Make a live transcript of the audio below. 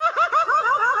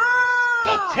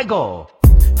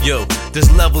Yo,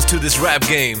 there's levels to this rap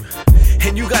game,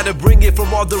 and you gotta bring it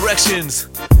from all directions.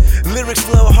 Lyrics,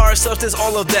 flow, hard substance,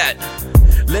 all of that.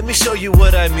 Let me show you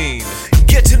what I mean.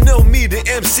 Get to know me, the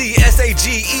MC,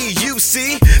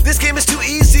 S-A-G-E-U-C. This game is too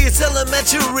easy, it's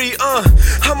elementary,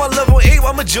 I'm on level 8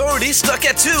 while majority stuck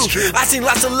at 2. I seen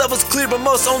lots of levels clear, but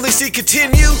most only see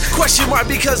continue. Question mark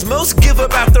because most give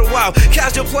up after a while.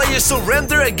 Casual players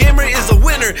surrender, a gamer is a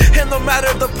winner. And no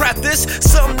matter the practice,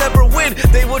 some never win.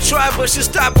 They will try but should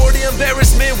stop or the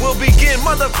embarrassment will begin.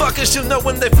 Motherfuckers should know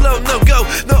when they flow, no go.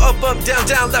 No up, down,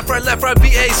 down, left, right,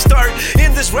 B-A, start.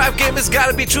 In this rap game, it's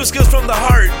gotta be true skills from the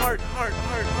heart.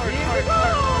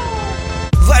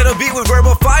 Light a beat with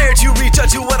verbal fire to reach out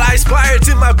to what I aspire.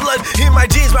 To my blood, in my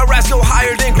genes, my raps go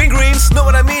higher than green greens. Know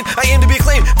what I mean? I aim to be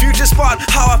claimed, future spot,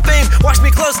 how I fame. Watch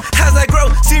me close as I grow,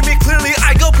 see me clearly,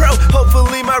 I go pro.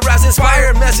 Hopefully my raps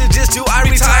inspire, messages to I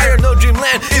retire. No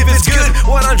dreamland, if it's good,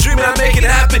 what I'm dreaming, I make it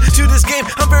happen. To this game,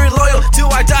 I'm very loyal,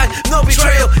 till I die, no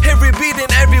betrayal. Every beat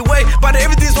in every way, but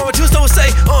everything's what my two stones say.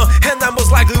 And that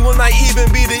most likely will not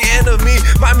even be the end of me.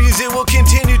 My music will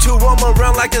continue to roam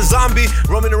around like a zombie,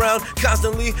 roaming around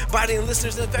constantly, biting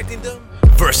listeners, infecting them.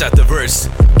 Verse after verse,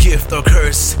 gift or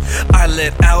curse, I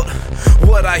let out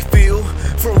what I feel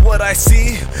from what I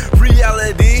see.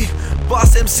 Reality,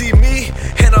 boss MC me,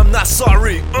 and I'm not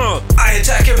sorry. I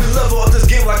attack every level of this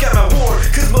game like I'm at war,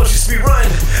 cause most just speed run.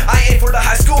 I aim for the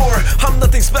high score, I'm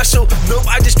nothing special. Nope,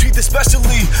 I just treat this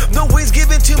specially. No wings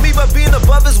given to me, but being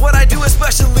above is what I do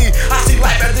especially. I see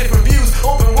life at different views,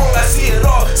 open world, I see it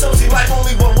all. Some see life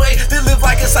only one way, they live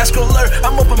like a side scroller.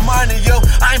 I'm open-minded, yo,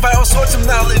 I invite all sorts of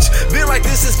knowledge. Been like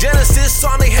this is Genesis,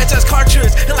 Sonic Hedgehog's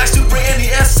cartridge. And like Super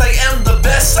NES, I am the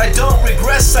best. I don't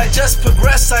regress, I just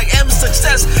progress. I am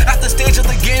success. At the stage of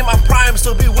the game, I'm prime,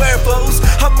 so beware, foes.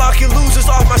 I'm knocking losers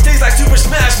off my stage like Super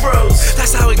Smash Bros.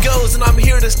 That's how it goes, and I'm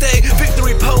here to stay.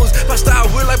 Victory pose, my style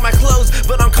weird like my clothes,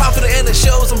 but I'm confident and it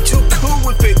shows. I'm too cool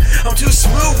with it, I'm too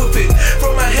smooth with it.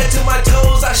 From my head to my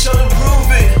toes, I show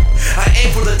improvement. I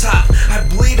aim for the top, I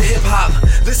bleed hip-hop.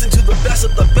 Listen to the best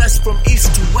of the best from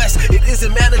east to west. It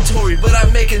isn't mandatory, but I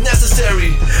make it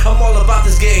necessary. I'm all about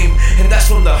this game, and that's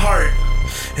from the heart.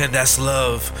 And that's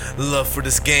love for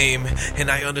this game, and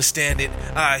I understand it,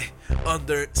 I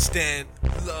understand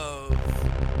love.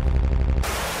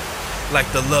 Like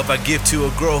the love I give to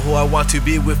a girl who I want to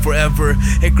be with forever.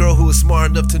 A girl who is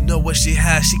smart enough to know what she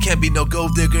has, she can't be no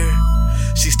gold digger.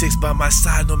 She sticks by my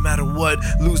side no matter what,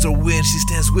 lose or win, she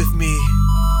stands with me.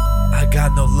 I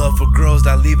got no love for girls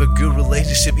that leave a good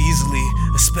relationship easily,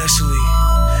 especially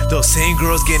those same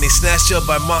girls getting snatched up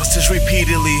by monsters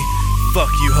repeatedly. Fuck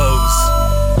you hoes.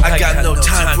 I got no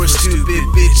time for stupid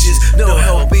bitches, no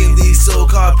helping these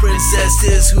so-called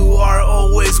princesses who are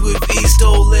always with me,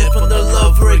 stolen from their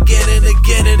lover again and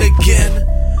again and again.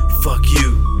 Fuck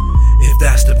you, if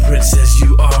that's the princess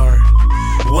you are.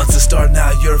 Once a star,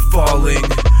 now you're falling.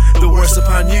 The worst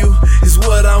upon you is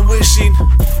what I'm wishing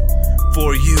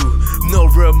for you. No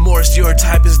remorse, your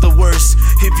type is the worst.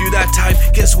 If you that type,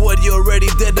 guess what, you're already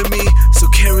dead to me. So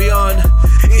carry on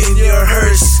in your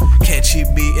hearse. Can't cheat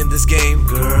me in this game,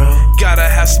 girl. Gotta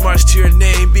have smarts to your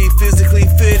name, be physically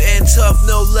fit and tough,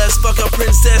 no less. Fuck a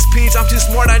Princess Peach, I'm too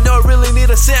smart, I know I really need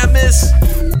a Samus.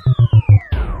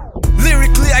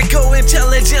 Lyrically, I go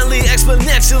intelligently,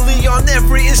 exponentially on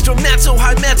every instrumental.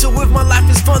 High mental with my life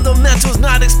is fundamentals,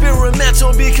 not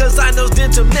experimental, because I know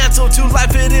sentimental to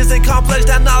life. It isn't complex,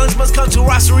 that knowledge must come to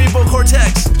our cerebral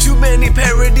cortex. Too many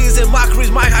parodies and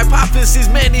mockeries, my hypotheses.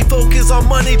 Many focus on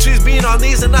money trees, being on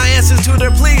these and I answers to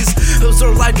their pleas.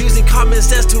 Absorb life using common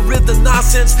sense to rid the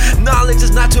nonsense. Knowledge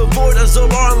is not to avoid,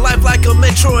 absorb our life like a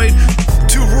Metroid.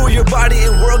 To rule your body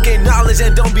and world, gain knowledge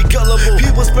and don't be gullible.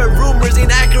 People spread rumors,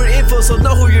 inaccurate info, so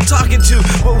know who you're talking to.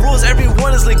 What rules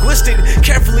everyone is linguistic,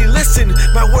 carefully listen.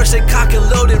 My words say cock and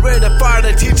loaded, ready to fire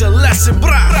to teach a lesson.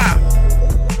 Brah, brah.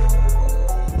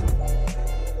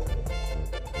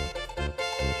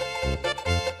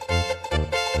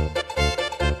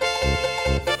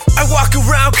 I walk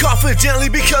around confidently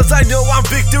because I know I'm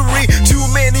victory. Too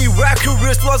many rap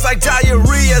careers, flaws like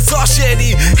diarrhea, it's all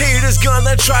shitty. Haters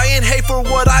gonna try and hate for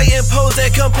what I impose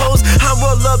and compose. I'm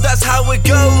well loved, that's how it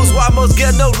goes. Why most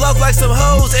get no love like some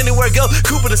hoes. Anywhere I go,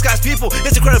 Cooper disguise people,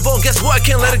 it's incredible, and guess what,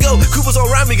 can't let it go. Cooper's all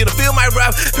around me, gonna feel my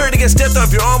rap. Prepared to get stepped on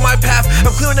if you're on my path.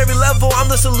 I'm clearing every level, I'm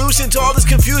the solution to all this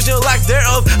confusion, lack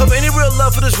thereof. Of any real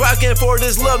love for this rap game, for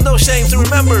this love, no shame. So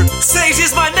remember, Sage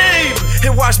is my name, and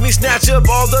and watch me snatch up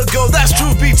all the gold. That's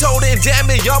truth be told, and damn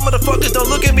it, y'all motherfuckers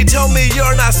don't look at me, tell me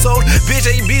you're not sold. Bitch,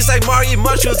 I eat beats like Mario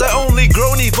mushrooms, I only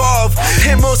grow and evolve.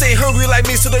 And most ain't hungry like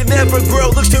me, so they never grow.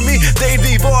 Looks to me, they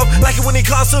evolve. Like it when he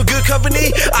calls so good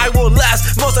company, I will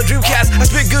last. Most are Dreamcast, I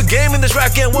spit good game in this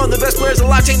rap game. One of the best players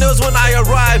in Latte knows when I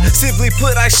arrive. Simply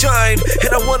put, I shine,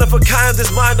 and I'm one of a kind,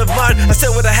 this mind of mine. I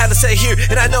said what I had to say here,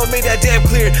 and I know it made that damn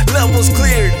clear. Levels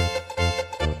cleared.